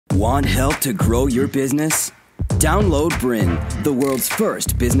Want help to grow your business? Download BRiN, the world's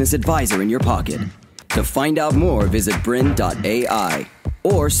first business advisor in your pocket. To find out more, visit BRiN.ai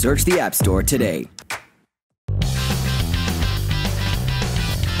or search the App Store today.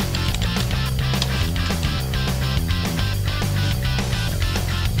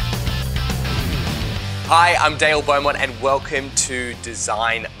 Hi, I'm Beaumont and welcome to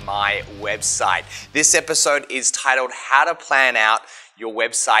Design My Website. This episode is titled How to Plan Out Your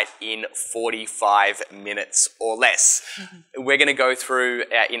Website in 45 minutes or less. We're going to go through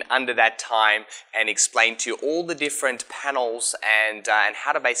in under that time and explain to you all the different panels and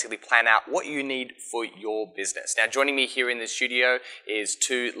how to basically plan out what you need for your business. Now, joining me here in the studio is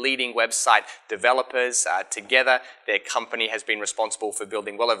two leading website developers. Together, their company has been responsible for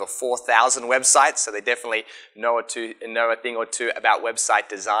building well over 4,000 websites, so they definitely know a thing or two about website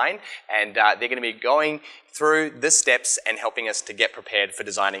design, and they're going to be going through the steps and helping us to get prepared for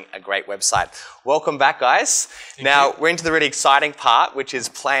designing a great website. Welcome back, guys. Now, we're into the really exciting part, which is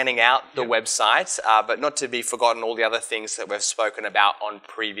planning out the website, but not to be forgotten all the other things that we've spoken about on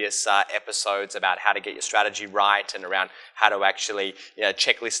previous episodes about how to get your strategy right and around how to actually,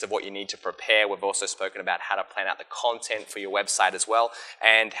 checklist of what you need to prepare. We've also spoken about how to plan out the content for your website as well,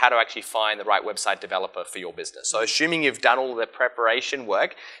 and how to actually find the right website developer for your business. So assuming you've done all the preparation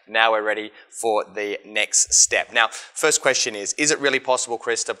work, now we're ready for the next step. Now, first question is it really possible,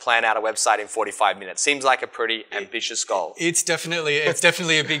 Chris, to plan out a website in 45 minutes? Seems like a pretty ambitious goal. It's definitely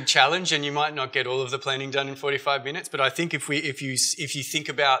a big challenge, and you might not get all of the planning done in 45 minutes. But I think if you think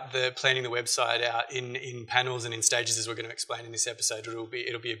about planning the website out in panels and in stages, as we're going to explain in this episode, it'll be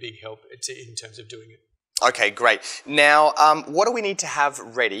a big help in terms of doing it. Okay, great. Now, what do we need to have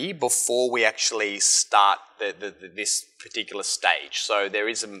ready before we actually start this particular stage? So there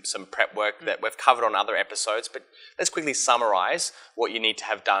is some prep work that we've covered on other episodes, but let's quickly summarize what you need to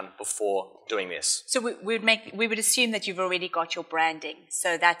have done before doing this. So we would assume that you've already got your branding.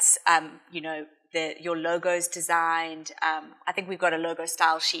 So that's your logo's designed. I think we've got a logo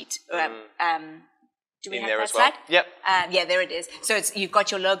style sheet. Do we have there that as well? slide? Yep. Yeah, there it is. So you've got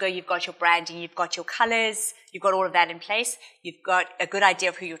your logo, you've got your branding, you've got your colors, you've got all of that in place. You've got a good idea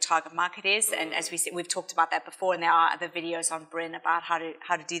of who your target market is, and as we said, we've talked about that before, and there are other videos on BRiN about how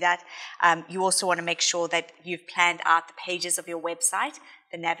to do that. You also want to make sure that you've planned out the pages of your website,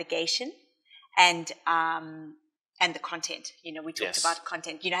 the navigation, and the content. We talked about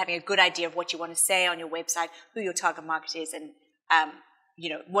content. Having a good idea of what you want to say on your website, who your target market is, and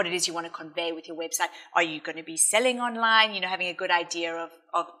what it is you want to convey with your website. Are you going to be selling online? Having a good idea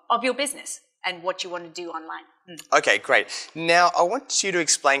of your business and what you want to do online. Okay, great. Now, I want you to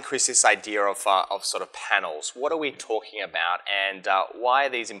explain, Chris, this idea of sort of panels. What are we talking about, and why are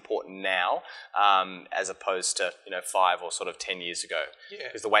these important now as opposed to 5 or sort of 10 years ago?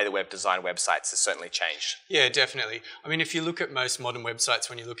 Because the way that we've designed websites has certainly changed. Yeah, definitely. I mean, if you look at most modern websites,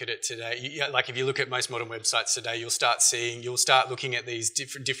 when you look at it today, if you look at most modern websites today, you'll start looking at these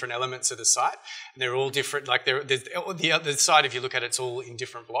different elements of the site, and they're all different. Like there's the other side, if you look at it, it's all in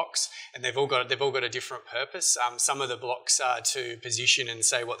different blocks, and they've all got a different purpose. Some of the blocks are to position and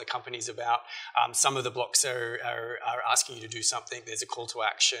say what the company's about. Some of the blocks are asking you to do something. There's a call to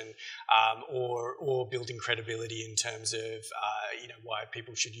action, or building credibility in terms of why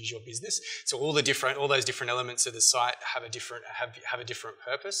people should use your business. So all those different elements of the site have a different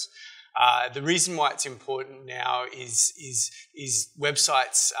purpose. The reason why it's important now is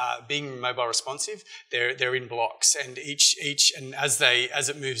websites being mobile responsive. They're in blocks, and each and as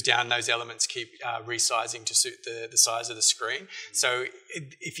it moves down, those elements keep resizing to suit the size of the screen. So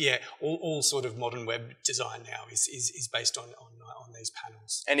all sort of modern web design now is based on these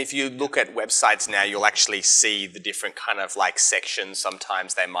panels. And if you look at websites now, you'll actually see the different kind of like sections.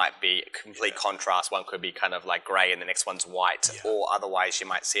 Sometimes they might be complete contrast. One could be kind of like grey and the next one's white, or otherwise you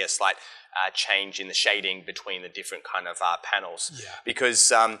might see a slight change in the shading between the different kind of panels.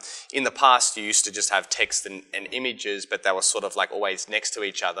 Because in the past you used to just have text and images, but they were sort of like always next to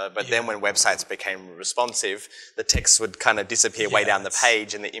each other. But then when websites became responsive, the text would kind of disappear way down the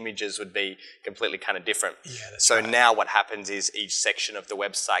page and the images would be completely kind of different. So now what happens is each section of the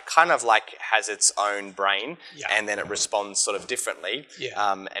website kind of like has its own brain, and then it responds sort of differently,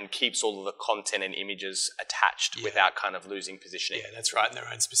 and keeps all of the content and images attached without kind of losing positioning. Yeah, that's right, and their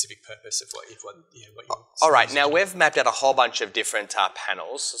own specific purpose of what you all right, now we've mapped out a whole bunch of different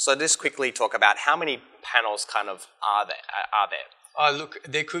panels. So just quickly talk about how many panels kind of are there? Look,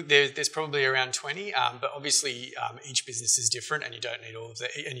 there's probably around 20, but obviously each business is different, and you don't need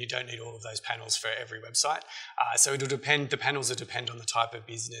all of those panels for every website. So it'll depend. The panels will depend on the type of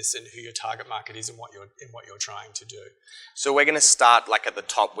business and who your target market is and what you're trying to do. So we're going to start like at the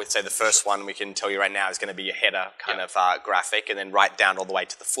top with, say, the first one we can tell you right now is going to be your header kind of graphic, and then right down all the way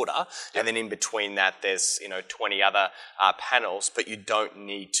to the footer, and then in between that there's 20 other panels, but you don't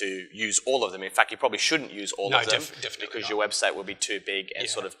need to use all of them. In fact, you probably shouldn't use all of them definitely because not. your website will be too big and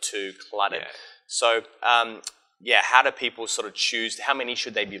sort of too cluttered. Yeah. So how do people sort of choose? How many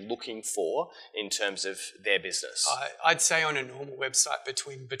should they be looking for in terms of their business? I'd say on a normal website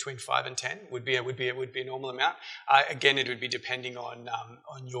between 5 and 10 would be a normal amount. Again, it would be depending on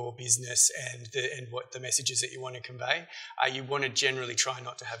your business and what the messages that you want to convey. You want to generally try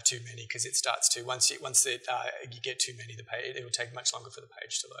not to have too many, because it starts to once you get too many, it will take much longer for the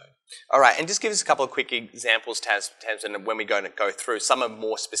page to load. All right, and just give us a couple of quick examples, Tamsin, when we go go through. Some are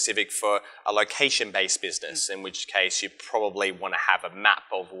more specific for a location-based business, in which case you probably want to have a map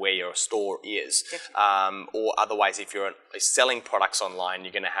of where your store is. Or otherwise, if you're selling products online,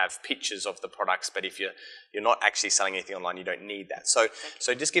 you're going to have pictures of the products, but if you're not actually selling anything online, you don't need that. So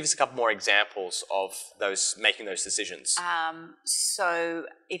just give us a couple more examples of making those decisions. So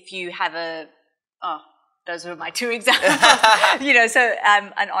if you have those were my two examples.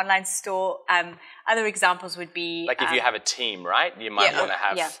 An online store. Other examples would be like if you have a team, right? You might want to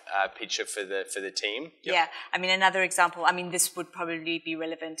have a picture for the team. Yeah. I mean, another example. I mean, this would probably be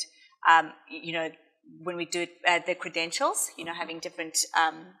relevant. When we do the credentials. Having different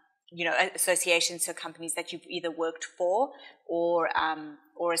associations, so companies that you've either worked for or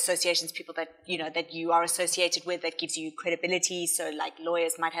associations, people that that you are associated with, that gives you credibility. So like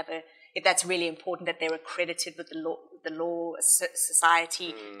lawyers might have if that's really important, that they're accredited with the law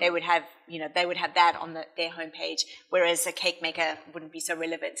society, they would have that on their homepage. Whereas a cake maker wouldn't be so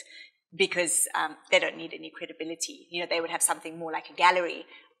relevant because they don't need any credibility. They would have something more like a gallery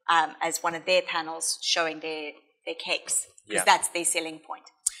as one of their panels showing their cakes, because that's their selling point.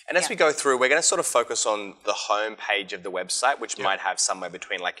 And as we go through, we're going to sort of focus on the home page of the website, which might have somewhere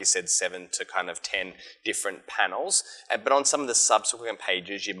between, like you said, 7 to kind of 10 different panels. But on some of the subsequent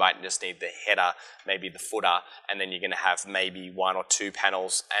pages, you might just need the header, maybe the footer, and then you're going to have maybe 1 or 2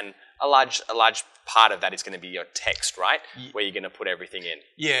 panels. And a large part of that is going to be your text, right? Where you're going to put everything in.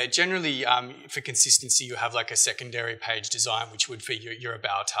 Yeah, generally for consistency, you have like a secondary page design, which would be your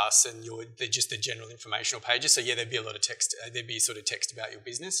about us and just the general informational pages. So there'd be a lot of text. There'd be sort of text about your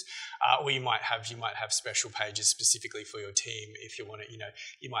business, or you might have special pages specifically for your team. If you want to,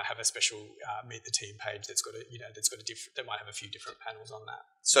 you might have a special meet the team page that might have a few different panels on that.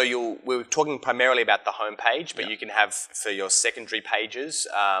 So we're talking primarily about the home page, but you can have for your secondary pages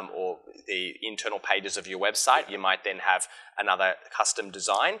or the internal pages of your website, you might then have another custom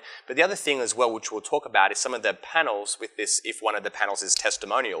design. But the other thing as well, which we'll talk about, is some of the panels with this. If one of the panels is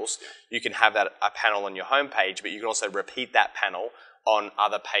testimonials, you can have a panel on your home page, but you can also repeat that panel on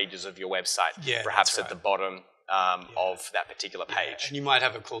other pages of your website, perhaps at the bottom of that particular page. And you might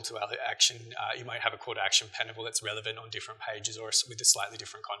have a call to action. You might have a call to action panel that's relevant on different pages or with a slightly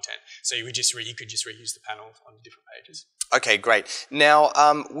different content. So you could just reuse the panel on different pages. Okay, great. Now,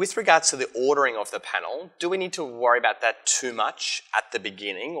 with regards to the ordering of the panel, do we need to worry about that too much at the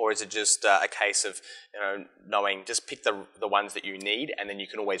beginning, or is it just a case of knowing just pick the ones that you need, and then you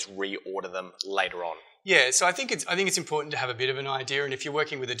can always reorder them later on? Yeah, so I think it's important to have a bit of an idea, and if you're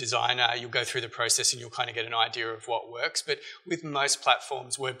working with a designer, you'll go through the process and you'll kind of get an idea of what works. But with most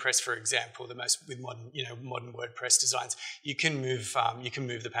platforms, WordPress, for example, with modern WordPress designs, you can move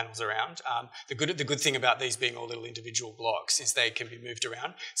the panels around. The good thing about these being all little individual blocks is they can be moved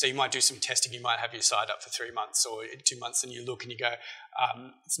around. So you might do some testing. You might have your site up for 3 months or 2 months, and you look and you go,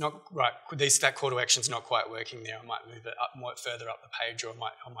 it's not right. That call to action's not quite working there. I might move it up further up the page, or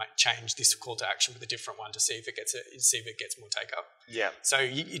I might change this call to action with a different one to see if it gets more take up. Yeah. So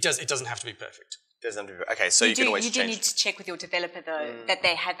it doesn't have to be perfect. Okay, so you can always change. You do need to check with your developer though that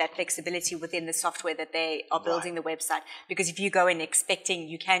they have that flexibility within the software that they are building the website. Because if you go in expecting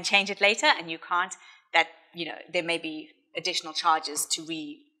you can change it later and you can't, that there may be additional charges to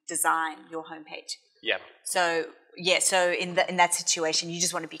redesign your homepage. Yeah. So in that situation, you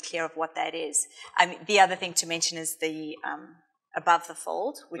just want to be clear of what that is. The other thing to mention is the above the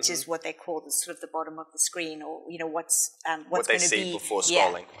fold, which is what they call the sort of the bottom of the screen, or what's what they going to see be before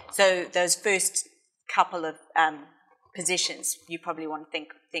scrolling. So those first couple of positions, you probably want to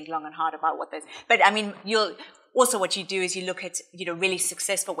think long and hard about what those. But I mean, what you do is you look at, really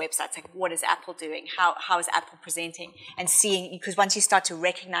successful websites, like what is Apple doing? How is Apple presenting? And seeing, because once you start to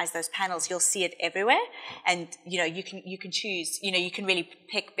recognize those panels, you'll see it everywhere. And, you can choose, you can really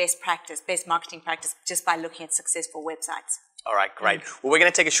pick best marketing practice just by looking at successful websites. All right, great. Well, we're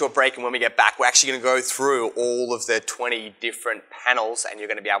going to take a short break, and when we get back, we're actually going to go through all of the 20 different panels, and you're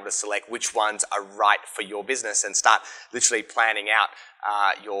going to be able to select which ones are right for your business and start literally planning out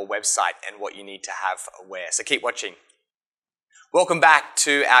your website and what you need to have where. So keep watching. Welcome back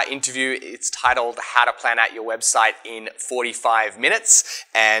to our interview. It's titled How to Plan Out Your Website in 45 Minutes.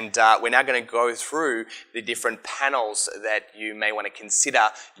 And we're now going to go through the different panels that you may want to consider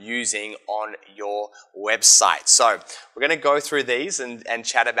using on your website. So we're going to go through these and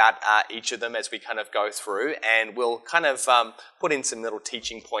chat about each of them as we kind of go through. And we'll kind of put in some little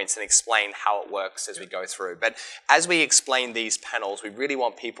teaching points and explain how it works as we go through. But as we explain these panels, we really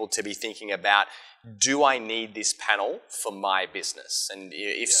want people to be thinking about, do I need this panel for my business? And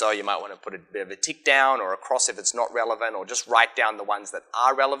if so, you might want to put a bit of a tick down or a cross if it's not relevant, or just write down the ones that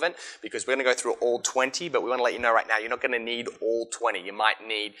are relevant, because we're going to go through all 20, but we want to let you know right now, you're not going to need all 20. You might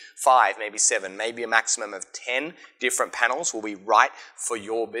need 5, maybe 7, maybe a maximum of 10 different panels will be right for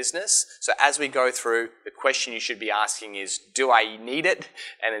your business. So as we go through, the question you should be asking is, do I need it?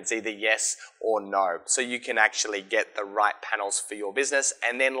 And it's either yes or no. So you can actually get the right panels for your business.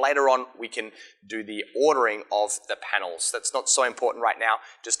 And then later on, we can do the ordering of the panels. That's not so important right now.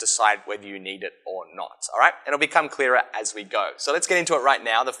 Just decide whether you need it or not. All right? And it'll become clearer as we go. So let's get into it right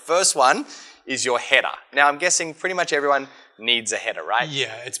now. The first one is your header. Now, I'm guessing pretty much everyone needs a header, right?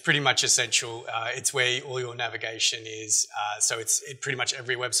 Yeah, it's pretty much essential. It's where all your navigation is. So pretty much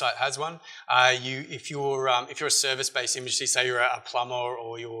every website has one. If you're a service-based industry, say you're a plumber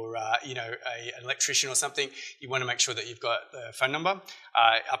or you're an electrician or something, you want to make sure that you've got the phone number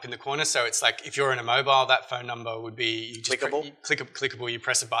up in the corner. So it's like if you're in a mobile, that phone number would be clickable. Clickable. You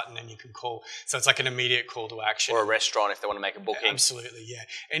press a button and you can call. So it's like an immediate call to action. Or a restaurant if they want to make a booking. Absolutely, yeah.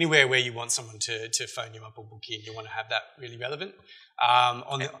 Anywhere where you want someone to phone you up or book in, you want to have that really relevant.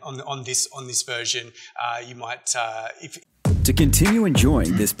 On this version, you might To continue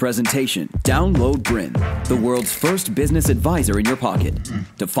enjoying this presentation, download BRiN, the world's first business advisor in your pocket.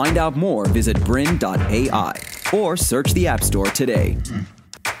 To find out more, visit BRiN.ai or search the App Store today.